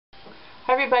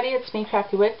Hi everybody, it's me,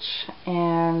 craftywytch,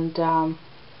 and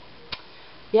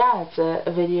yeah, it's a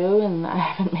video, and I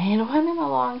haven't made one in a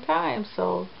long time,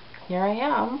 so here I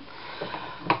am.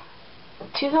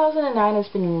 2009 has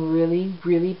been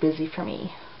really busy for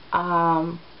me. I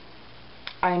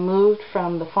moved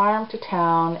from the farm to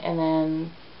town,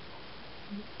 and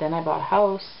then I bought a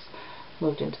house,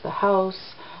 moved into the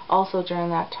house. Also during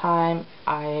that time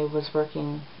I was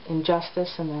working in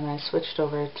justice, and then I switched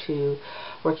over to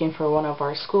working for one of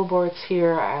our school boards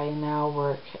here. I now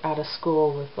work at a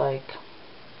school with like,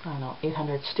 I don't know,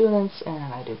 800 students,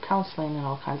 and I do counseling and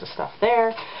all kinds of stuff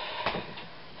there.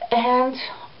 And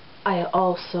I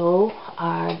also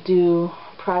do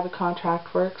private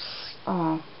contract work.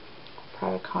 I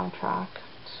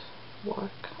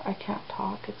can't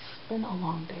talk. It's been a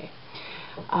long day.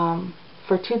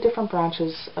 For two different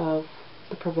branches of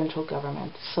the provincial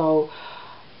government. So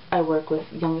I work with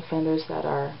young offenders that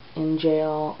are in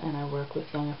jail, and I work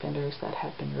with young offenders that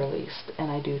have been released.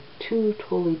 And I do two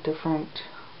totally different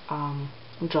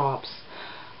jobs.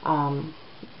 So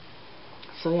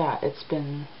yeah, it's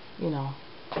been,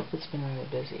 it's been really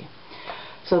busy.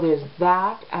 So there's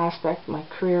that aspect. My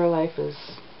career life is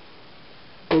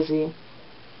busy.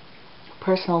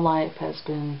 Personal life has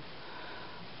been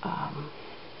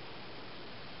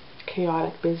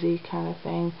chaotic, busy kind of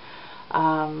thing.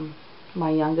 My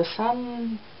youngest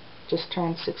son just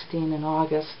turned 16 in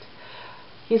August.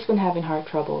 He's been having heart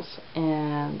troubles,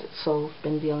 and so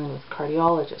been dealing with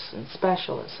cardiologists and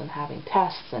specialists and having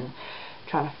tests and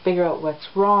trying to figure out what's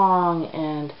wrong.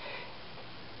 And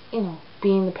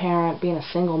being the parent, being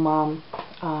a single mom,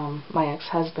 my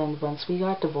ex-husband, once we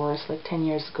got divorced like 10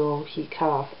 years ago, he cut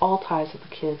off all ties with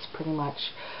the kids pretty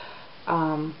much.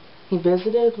 He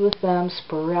visited with them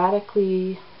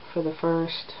sporadically for the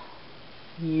first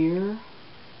year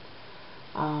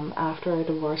after our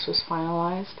divorce was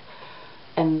finalized,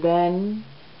 and then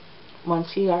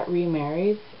once he got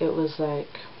remarried, it was like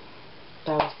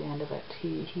that was the end of it.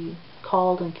 He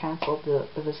called and canceled the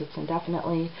visits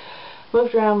indefinitely,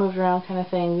 moved around kind of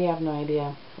thing. We have no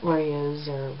idea where he is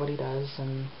or what he does,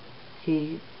 and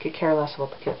he could care less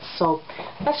about the kids. So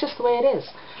that's just the way it is.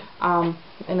 And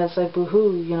it's like,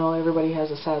 boo-hoo, everybody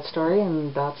has a sad story,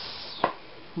 and that's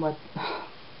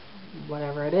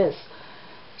whatever it is.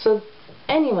 So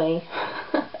anyway,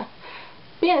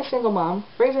 being a single mom,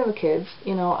 raising the kids,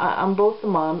 I'm both the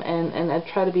mom and I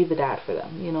try to be the dad for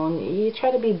them, and you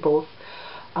try to be both,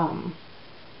 the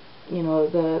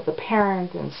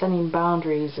parent, and setting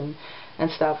boundaries and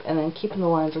stuff, and then keeping the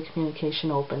lines of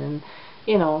communication open. And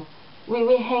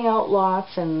we hang out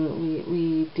lots, and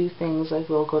we do things like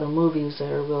we'll go to movies,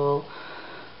 or we'll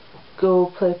go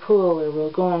play pool, or we'll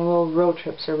go on little road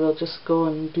trips, or we'll just go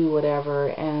and do whatever.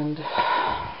 And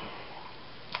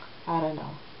I don't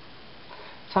know.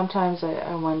 Sometimes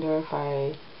I wonder if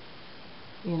I,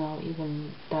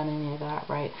 even done any of that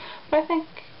right. But I think,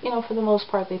 for the most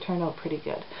part, they turned out pretty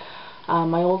good.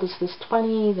 My oldest is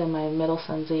 20, then my middle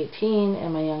son's 18,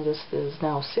 and my youngest is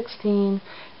now 16.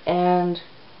 And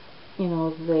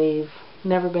they've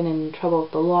never been in trouble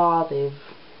with the law.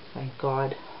 Thank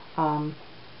God,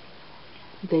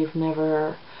 they've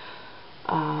never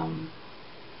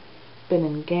been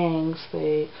in gangs.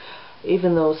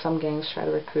 Even though some gangs try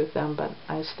to recruit them, but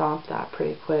I stomped that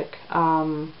pretty quick.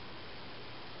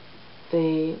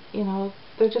 They're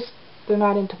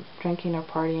not into drinking or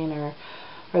partying or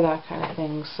that kind of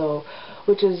thing. So,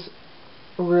 which is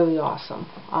really awesome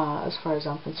as far as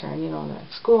I'm concerned. They're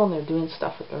at school, and they're doing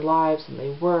stuff with their lives, and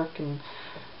they work, and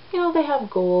they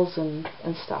have goals and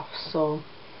stuff. So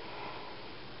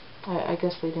I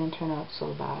guess they didn't turn out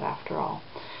so bad after all.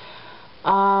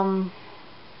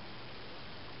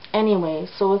 Anyway,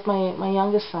 so with my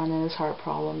youngest son and his heart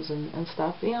problems and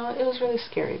stuff, it was really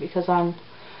scary, because on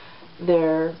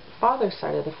their father's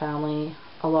side of the family,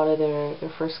 a lot of their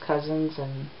first cousins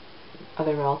and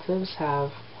other relatives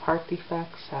have heart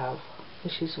defects, have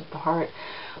issues with the heart.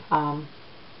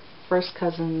 First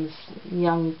cousins,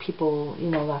 young people,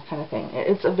 that kind of thing.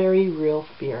 It's a very real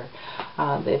fear.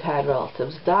 They've had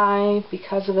relatives die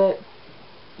because of it.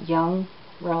 Young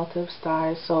relatives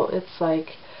die. So it's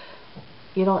like,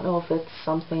 you don't know if it's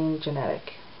something genetic.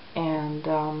 And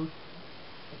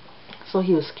so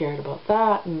he was scared about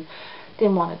that and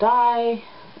didn't want to die.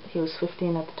 He was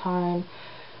 15 at the time.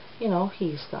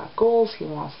 He's got goals. He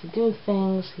wants to do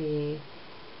things.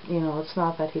 It's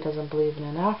not that he doesn't believe in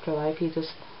an afterlife. He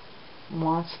just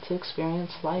wants to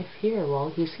experience life here while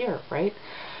he's here, right?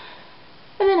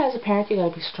 And then as a parent, you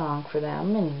gotta be strong for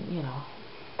them, and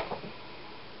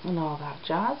and all that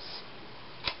jazz.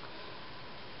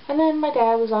 And then my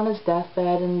dad was on his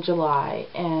deathbed in July,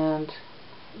 and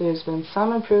there's been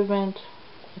some improvement,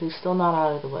 but he's still not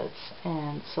out of the woods.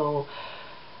 And so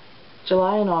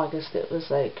July and August, it was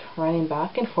like running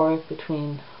back and forth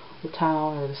between the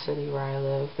town or the city where I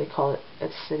live. They call it a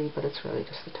city, but it's really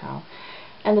just a town.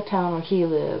 And the town where he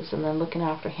lives, and then looking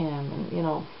after him, and you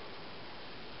know,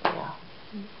 yeah,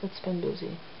 it's been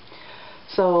busy.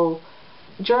 So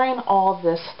during all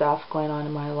this stuff going on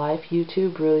in my life,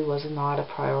 YouTube really was not a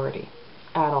priority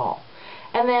at all.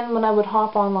 And then when I would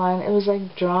hop online, it was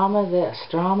like drama this,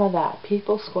 drama that,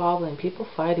 people squabbling, people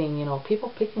fighting, you know,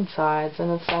 people picking sides,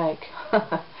 and it's like,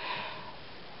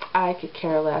 I could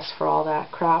care less for all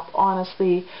that crap.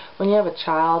 Honestly, when you have a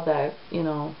child that, you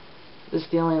know, is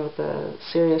dealing with a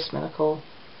serious medical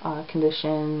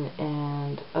condition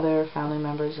and other family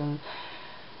members, and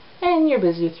you're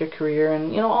busy with your career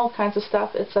and, you know, all kinds of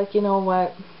stuff, it's like, you know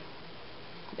what,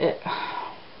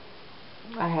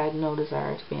 I had no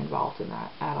desire to be involved in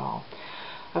that at all.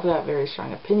 I've got very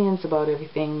strong opinions about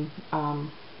everything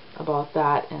about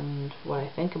that and what I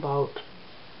think about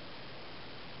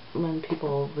when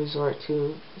people resort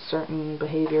to certain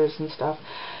behaviors and stuff.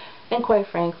 And quite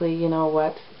frankly, you know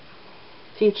what,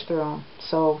 to each their own.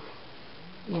 So,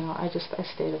 you know, I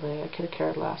stayed away. I could have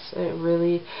cared less. It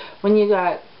really, when you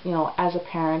got, you know, as a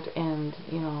parent and,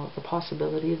 you know, the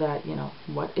possibility that, you know,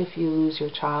 what if you lose your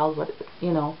child, what,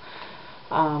 you know,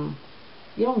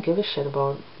 you don't give a shit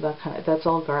about that kind of, that's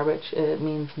all garbage. It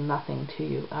means nothing to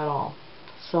you at all.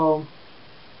 So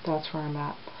that's where I'm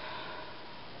at.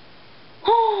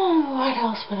 What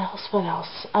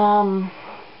else?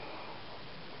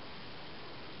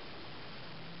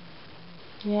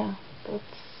 Yeah, that's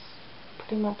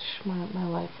pretty much my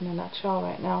life in a nutshell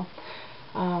right now.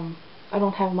 I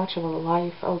don't have much of a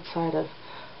life outside of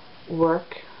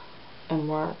work and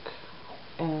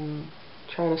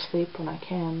try to sleep when I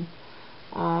can,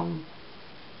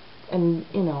 and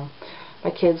you know, my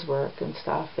kids work and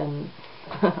stuff, and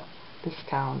this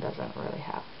town doesn't really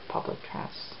have public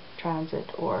transit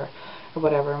or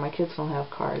whatever. My kids don't have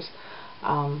cars,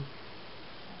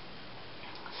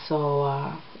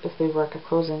 so if they work a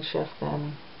closing shift,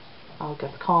 then I'll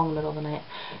get the call in the middle of the night,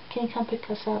 can you come pick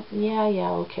us up? Yeah,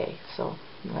 okay. So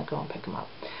then I go and pick them up.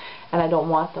 And I don't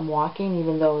want them walking,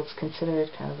 even though it's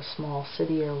considered kind of a small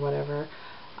city or whatever,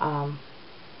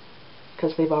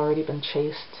 because they've already been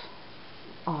chased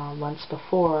once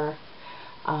before,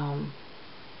 and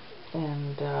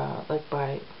like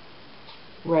by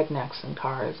rednecks and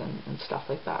cars and stuff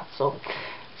like that. So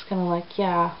it's kind of like,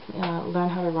 yeah, learn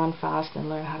how to run fast and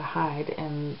learn how to hide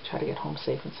and try to get home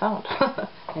safe and sound.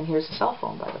 And here's a cell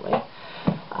phone, by the way.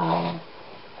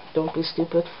 Don't be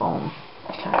stupid, phone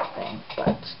kind of thing.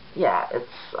 But yeah,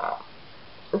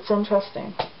 it's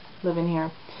interesting living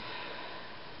here,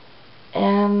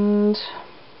 and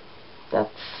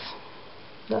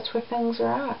that's where things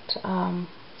are at.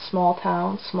 Small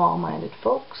town, small-minded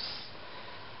folks.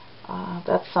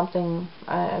 That's something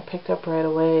I picked up right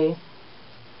away,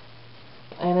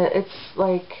 and it's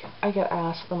like I get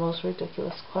asked the most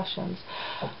ridiculous questions.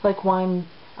 Like one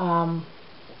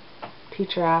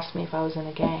teacher asked me if I was in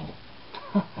a gang.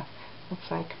 It's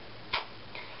like,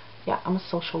 yeah, I'm a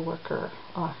social worker.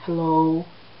 Hello?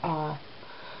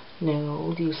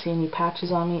 No. Do you see any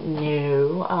patches on me?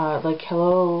 No. Like,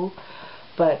 hello?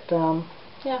 But,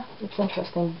 yeah, it's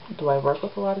interesting. Do I work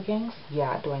with a lot of gangs?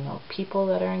 Yeah. Do I know people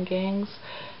that are in gangs?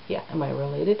 Yeah. Am I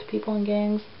related to people in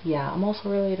gangs? Yeah. I'm also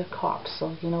related to cops,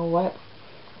 so you know what?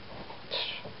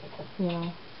 You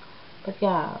know. But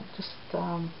yeah, just,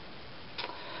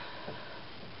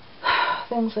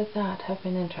 things like that have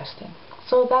been interesting.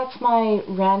 So that's my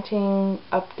ranting,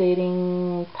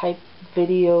 updating type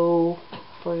video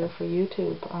for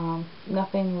YouTube.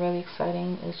 Nothing really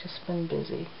exciting. It's just been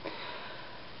busy.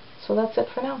 So that's it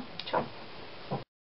for now. Ciao.